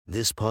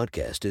This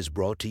podcast is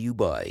brought to you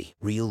by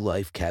Real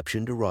Life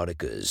Captioned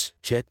Eroticas.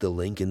 Check the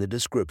link in the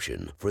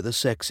description for the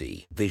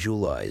sexy,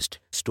 visualized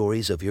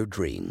stories of your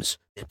dreams.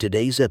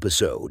 Today's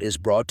episode is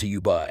brought to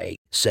you by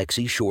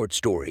Sexy Short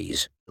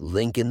Stories.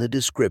 Link in the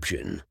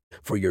description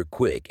for your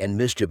quick and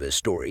mischievous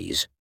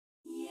stories.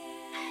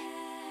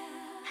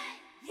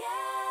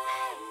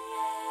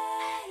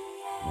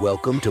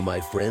 Welcome to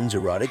my friend's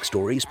Erotic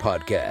Stories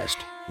podcast,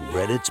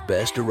 Reddit's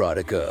Best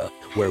Erotica,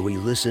 where we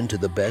listen to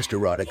the best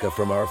erotica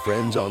from our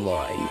friends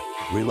online.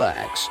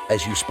 Relax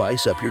as you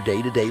spice up your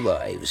day-to-day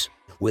lives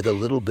with a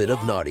little bit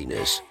of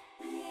naughtiness.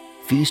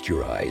 Feast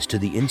your eyes to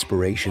the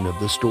inspiration of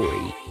the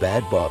story,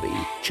 Bad Bobby.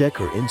 Check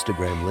her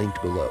Instagram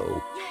linked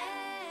below.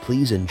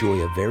 Please enjoy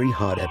a very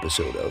hot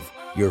episode of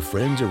Your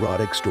Friend's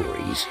Erotic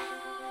Stories.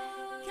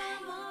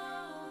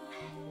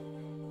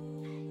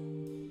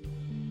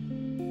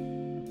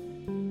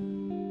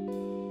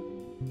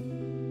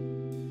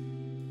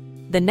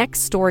 The next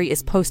story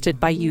is posted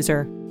by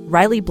user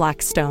Riley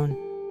Blackstone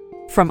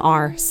from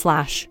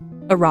r/erotica.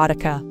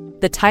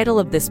 The title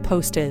of this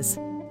post is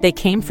They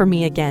Came For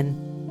Me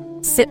Again.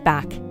 Sit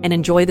back and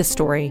enjoy the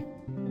story.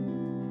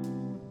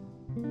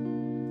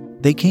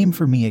 They came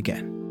for me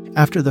again.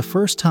 After the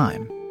first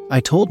time, I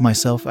told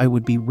myself I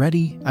would be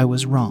ready. I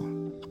was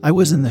wrong. I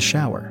was in the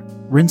shower,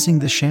 rinsing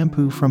the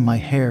shampoo from my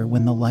hair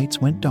when the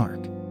lights went dark.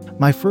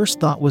 My first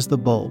thought was the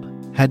bulb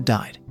had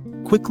died.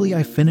 Quickly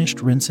I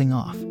finished rinsing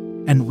off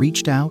and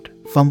reached out,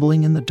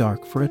 fumbling in the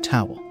dark for a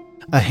towel.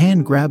 A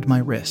hand grabbed my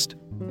wrist.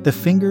 The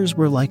fingers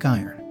were like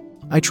iron.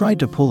 I tried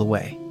to pull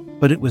away,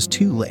 but it was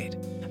too late.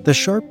 The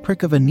sharp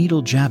prick of a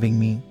needle jabbing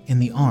me in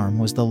the arm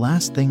was the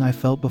last thing I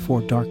felt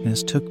before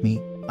darkness took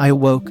me. I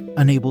awoke,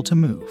 unable to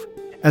move.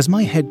 As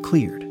my head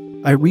cleared,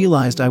 I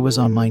realized I was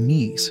on my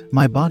knees,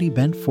 my body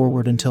bent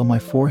forward until my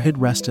forehead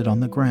rested on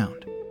the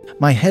ground.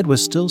 My head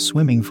was still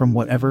swimming from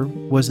whatever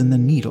was in the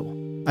needle.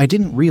 I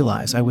didn't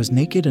realize I was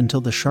naked until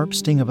the sharp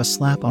sting of a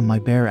slap on my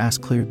bare ass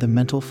cleared the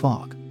mental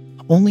fog.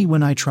 Only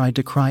when I tried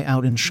to cry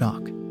out in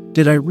shock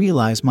did I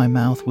realize my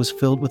mouth was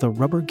filled with a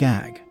rubber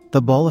gag,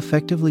 the ball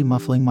effectively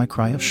muffling my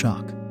cry of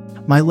shock.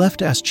 My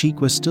left ass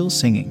cheek was still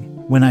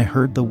singing when I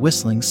heard the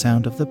whistling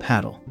sound of the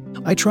paddle.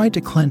 I tried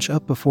to clench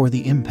up before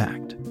the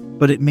impact,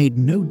 but it made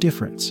no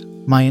difference.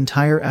 My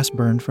entire ass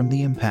burned from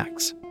the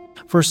impacts.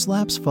 For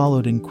slaps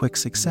followed in quick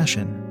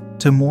succession,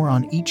 to more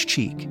on each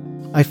cheek.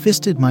 I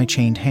fisted my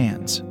chained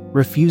hands,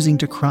 refusing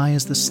to cry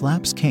as the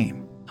slaps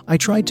came. I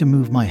tried to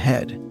move my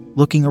head,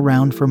 looking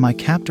around for my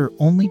captor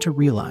only to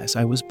realize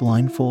I was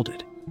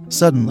blindfolded.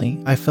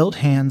 Suddenly, I felt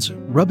hands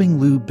rubbing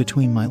lube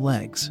between my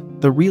legs.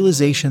 The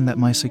realization that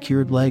my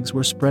secured legs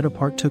were spread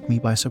apart took me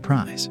by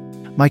surprise.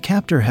 My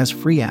captor has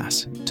free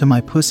ass to my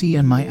pussy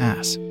and my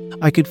ass.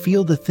 I could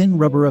feel the thin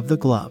rubber of the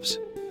gloves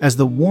as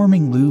the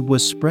warming lube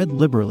was spread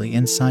liberally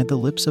inside the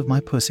lips of my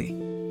pussy.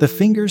 The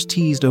fingers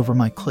teased over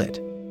my clit,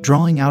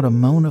 drawing out a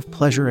moan of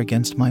pleasure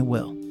against my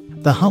will.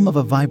 The hum of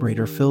a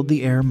vibrator filled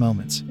the air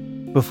moments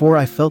before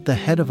I felt the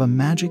head of a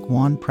magic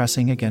wand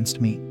pressing against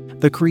me.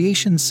 The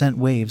creation sent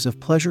waves of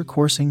pleasure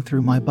coursing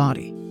through my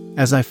body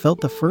as I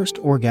felt the first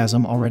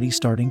orgasm already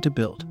starting to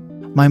build.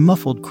 My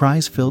muffled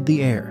cries filled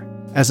the air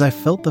as I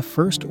felt the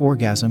first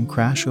orgasm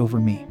crash over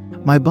me.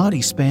 My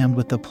body spammed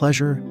with the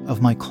pleasure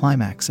of my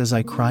climax as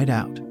I cried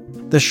out.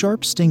 The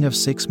sharp sting of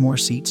 6 more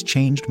seats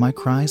changed my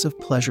cries of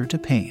pleasure to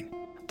pain.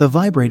 The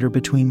vibrator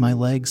between my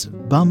legs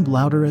bummed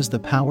louder as the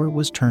power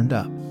was turned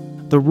up.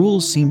 The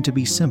rules seemed to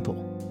be simple.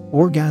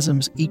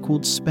 Orgasms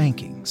equaled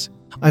spankings.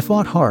 I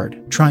fought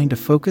hard, trying to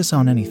focus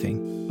on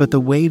anything but the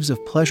waves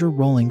of pleasure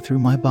rolling through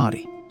my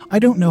body. I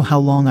don't know how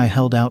long I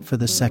held out for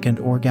the second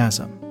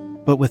orgasm,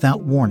 but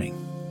without warning,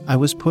 I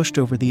was pushed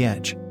over the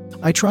edge.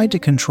 I tried to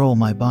control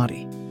my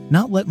body,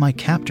 not let my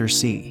captor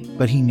see,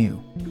 but he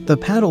knew. The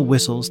paddle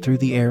whistles through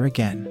the air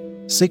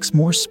again. 6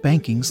 more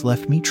spankings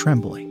left me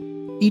trembling.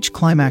 Each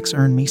climax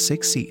earned me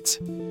 6 seats,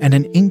 and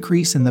an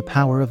increase in the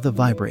power of the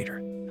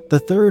vibrator. The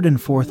third and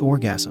fourth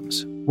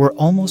orgasms were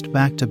almost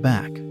back to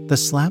back, the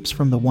slaps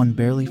from the one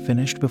barely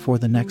finished before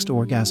the next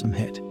orgasm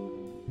hit,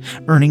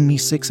 earning me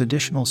 6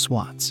 additional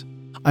swats.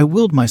 I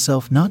willed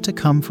myself not to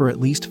come for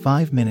at least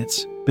 5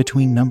 minutes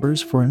between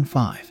numbers 4 and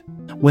 5.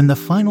 When the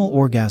final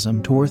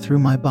orgasm tore through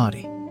my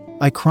body,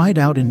 I cried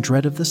out in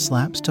dread of the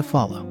slaps to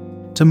follow.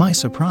 To my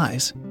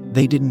surprise,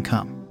 they didn't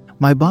come.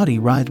 My body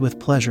writhed with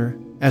pleasure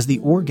as the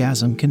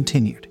orgasm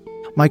continued.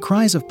 My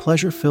cries of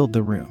pleasure filled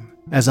the room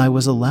as I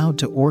was allowed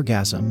to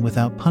orgasm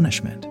without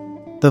punishment.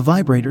 The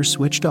vibrator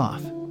switched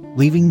off,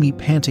 leaving me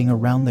panting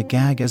around the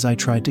gag as I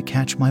tried to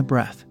catch my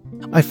breath.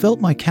 I felt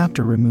my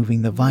captor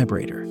removing the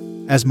vibrator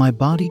as my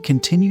body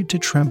continued to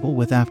tremble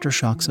with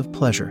aftershocks of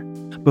pleasure.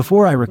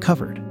 Before I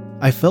recovered,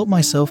 I felt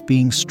myself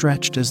being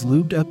stretched as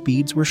lubed-up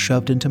beads were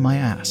shoved into my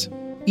ass.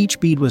 Each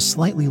bead was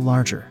slightly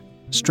larger,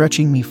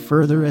 stretching me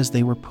further as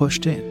they were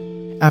pushed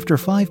in. After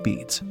 5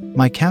 beads,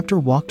 my captor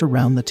walked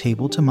around the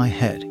table to my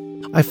head.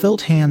 I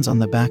felt hands on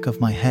the back of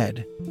my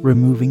head,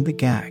 removing the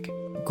gag.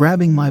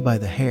 Grabbing me by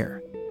the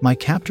hair, my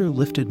captor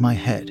lifted my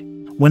head.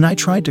 When I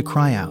tried to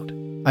cry out,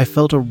 I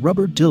felt a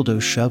rubber dildo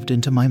shoved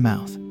into my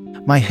mouth.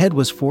 My head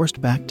was forced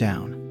back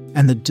down,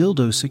 and the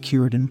dildo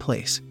secured in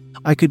place.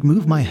 I could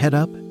move my head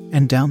up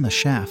and down the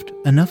shaft,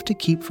 enough to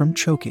keep from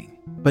choking,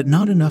 but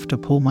not enough to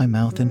pull my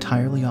mouth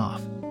entirely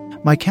off.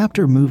 My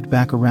captor moved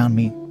back around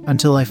me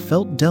until I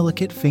felt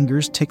delicate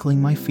fingers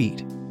tickling my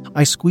feet.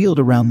 I squealed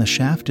around the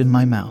shaft in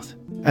my mouth.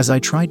 As I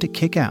tried to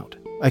kick out,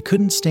 I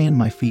couldn't stand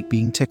my feet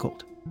being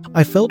tickled.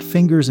 I felt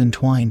fingers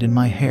entwined in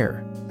my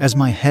hair as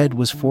my head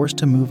was forced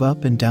to move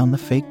up and down the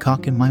fake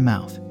cock in my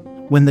mouth.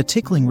 When the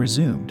tickling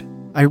resumed,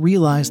 I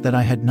realized that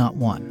I had not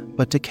one,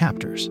 but two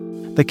captors.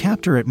 The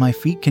captor at my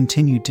feet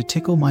continued to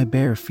tickle my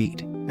bare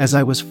feet as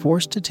I was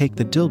forced to take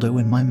the dildo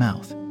in my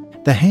mouth.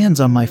 The hands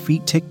on my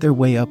feet ticked their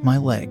way up my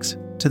legs,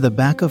 to the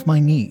back of my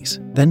knees,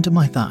 then to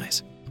my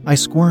thighs. I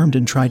squirmed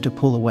and tried to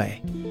pull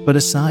away, but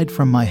aside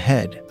from my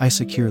head, I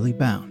securely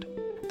bound.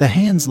 The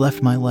hands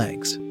left my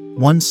legs,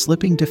 one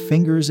slipping to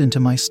fingers into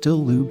my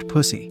still lubed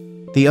pussy,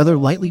 the other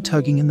lightly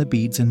tugging in the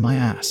beads in my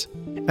ass.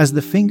 As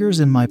the fingers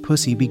in my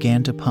pussy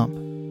began to pump,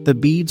 the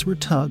beads were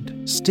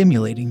tugged,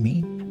 stimulating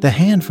me. The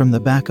hand from the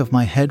back of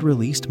my head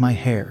released my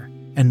hair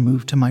and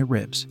moved to my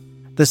ribs.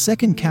 The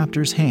second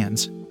captor's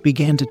hands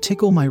began to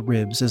tickle my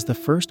ribs as the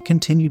first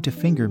continued to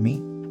finger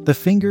me. The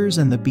fingers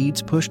and the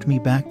beads pushed me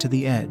back to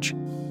the edge.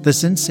 The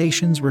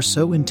sensations were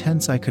so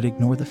intense I could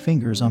ignore the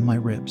fingers on my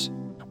ribs.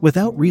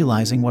 Without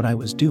realizing what I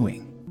was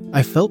doing,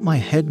 I felt my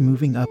head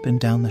moving up and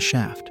down the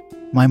shaft,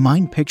 my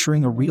mind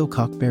picturing a real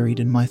cock buried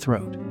in my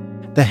throat.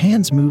 The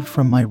hands moved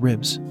from my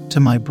ribs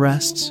to my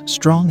breasts,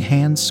 strong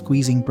hands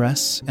squeezing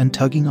breasts and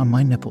tugging on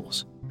my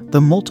nipples.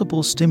 The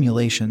multiple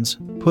stimulations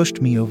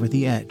pushed me over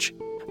the edge.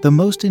 The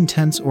most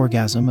intense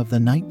orgasm of the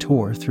night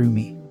tore through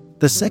me.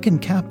 The second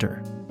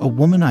captor, a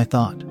woman I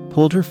thought,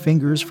 pulled her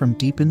fingers from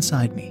deep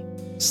inside me,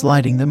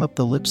 sliding them up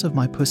the lips of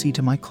my pussy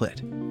to my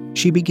clit.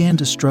 She began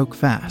to stroke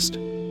fast,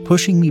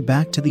 pushing me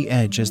back to the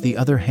edge as the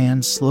other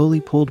hand slowly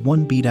pulled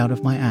one bead out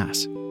of my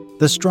ass.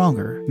 The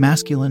stronger,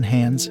 masculine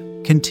hands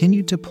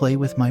continued to play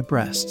with my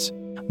breasts.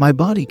 My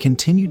body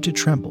continued to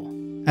tremble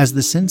as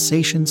the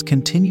sensations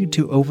continued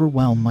to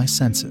overwhelm my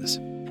senses.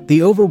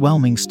 The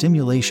overwhelming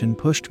stimulation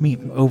pushed me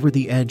over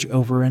the edge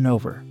over and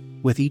over,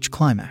 with each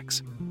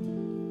climax.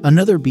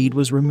 Another bead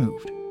was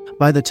removed.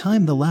 By the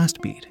time the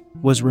last bead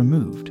was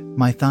removed,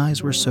 my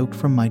thighs were soaked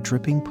from my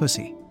dripping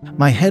pussy.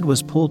 My head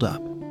was pulled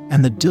up,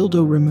 and the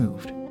dildo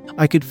removed.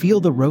 I could feel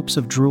the ropes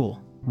of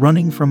drool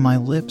running from my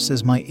lips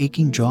as my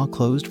aching jaw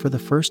closed for the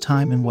first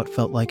time in what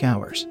felt like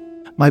hours.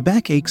 My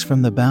back aches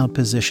from the bowed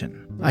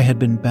position I had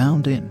been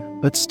bound in,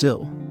 but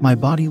still, my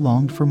body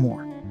longed for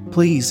more.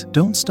 "Please,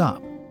 don't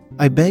stop,"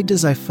 I begged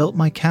as I felt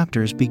my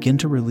captors begin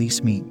to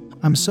release me.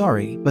 "I'm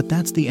sorry, but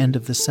that's the end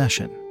of the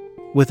session."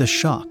 With a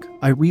shock,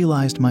 I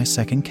realized my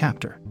second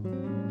captor,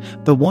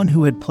 the one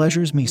who had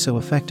pleasures me so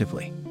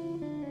effectively,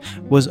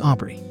 was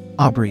Aubrey.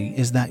 "Aubrey,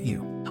 is that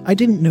you? I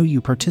didn't know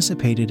you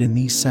participated in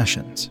these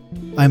sessions."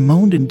 I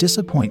moaned in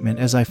disappointment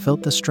as I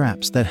felt the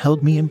straps that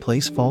held me in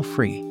place fall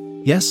free.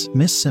 "Yes,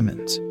 Miss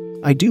Simmons.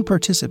 I do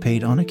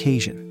participate on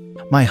occasion.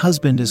 My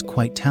husband is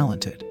quite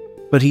talented,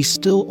 but he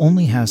still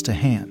only has two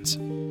hands."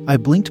 I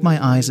blinked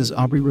my eyes as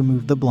Aubrey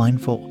removed the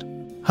blindfold.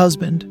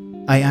 "Husband?"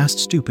 I asked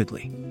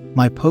stupidly,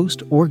 my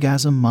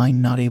post-orgasm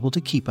mind not able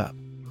to keep up.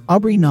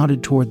 Aubrey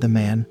nodded toward the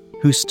man,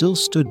 who still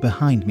stood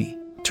behind me.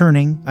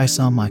 Turning, I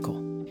saw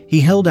Michael.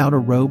 He held out a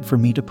robe for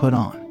me to put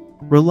on.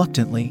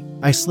 Reluctantly,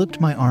 I slipped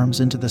my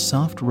arms into the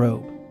soft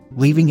robe,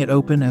 leaving it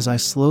open as I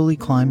slowly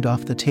climbed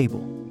off the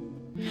table,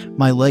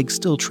 my legs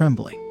still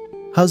trembling.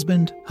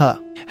 "Husband,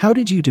 how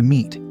did you two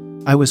meet?"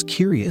 I was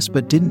curious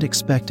but didn't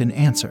expect an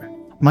answer.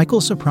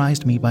 Michael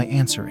surprised me by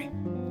answering.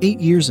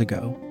 8 years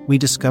ago, we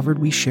discovered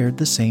we shared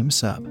the same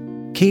sub.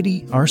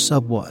 Katie, our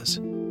sub, was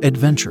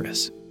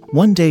adventurous.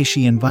 One day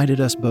she invited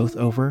us both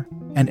over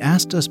and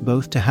asked us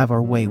both to have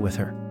our way with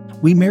her.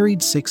 We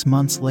married 6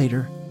 months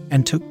later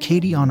and took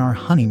Katie on our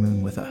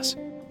honeymoon with us.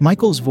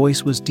 Michael's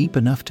voice was deep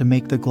enough to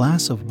make the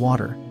glass of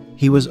water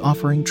he was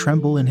offering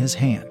tremble in his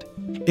hand.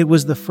 It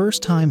was the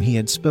first time he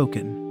had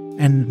spoken,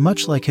 and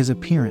much like his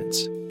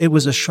appearance, it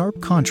was a sharp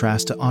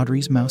contrast to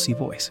Audrey's mousy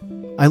voice.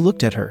 I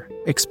looked at her,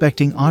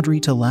 expecting Audrey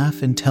to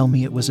laugh and tell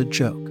me it was a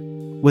joke.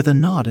 With a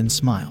nod and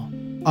smile,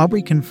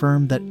 Aubrey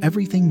confirmed that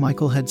everything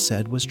Michael had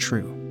said was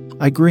true.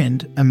 I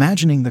grinned,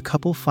 imagining the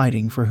couple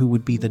fighting for who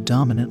would be the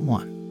dominant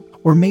one.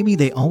 Or maybe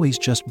they always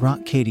just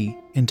brought Katie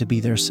in to be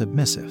their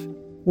submissive.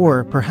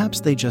 Or perhaps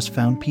they just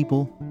found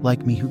people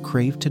like me who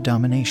craved to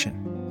domination.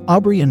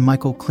 Aubrey and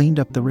Michael cleaned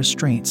up the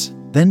restraints,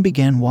 then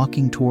began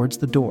walking towards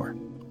the door.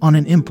 On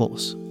an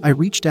impulse, I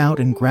reached out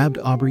and grabbed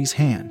Aubrey's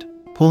hand,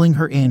 pulling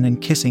her in and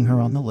kissing her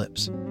on the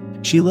lips.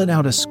 She let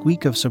out a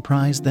squeak of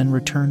surprise, then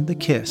returned the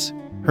kiss,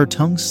 her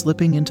tongue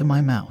slipping into my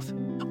mouth.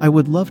 I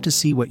would love to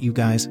see what you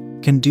guys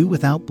can do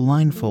without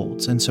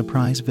blindfolds and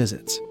surprise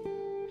visits.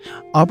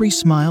 Aubrey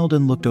smiled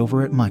and looked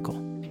over at Michael.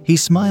 He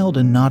smiled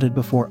and nodded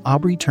before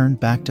Aubrey turned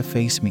back to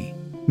face me.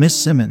 "Miss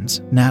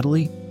Simmons,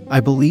 Natalie, I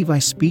believe I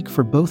speak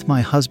for both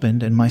my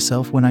husband and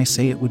myself when I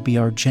say it would be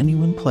our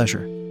genuine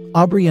pleasure."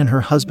 Aubrey and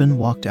her husband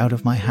walked out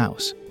of my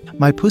house.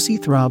 My pussy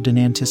throbbed in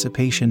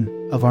anticipation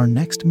of our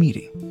next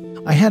meeting.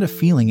 I had a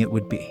feeling it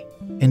would be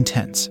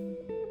intense.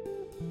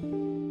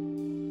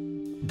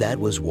 That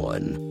was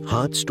one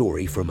hot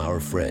story from our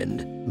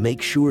friend.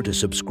 Make sure to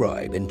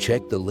subscribe and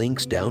check the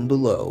links down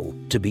below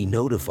to be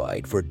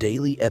notified for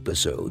daily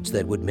episodes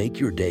that would make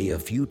your day a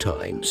few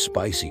times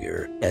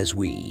spicier as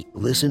we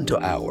listen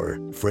to our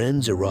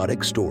friends'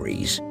 erotic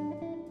stories.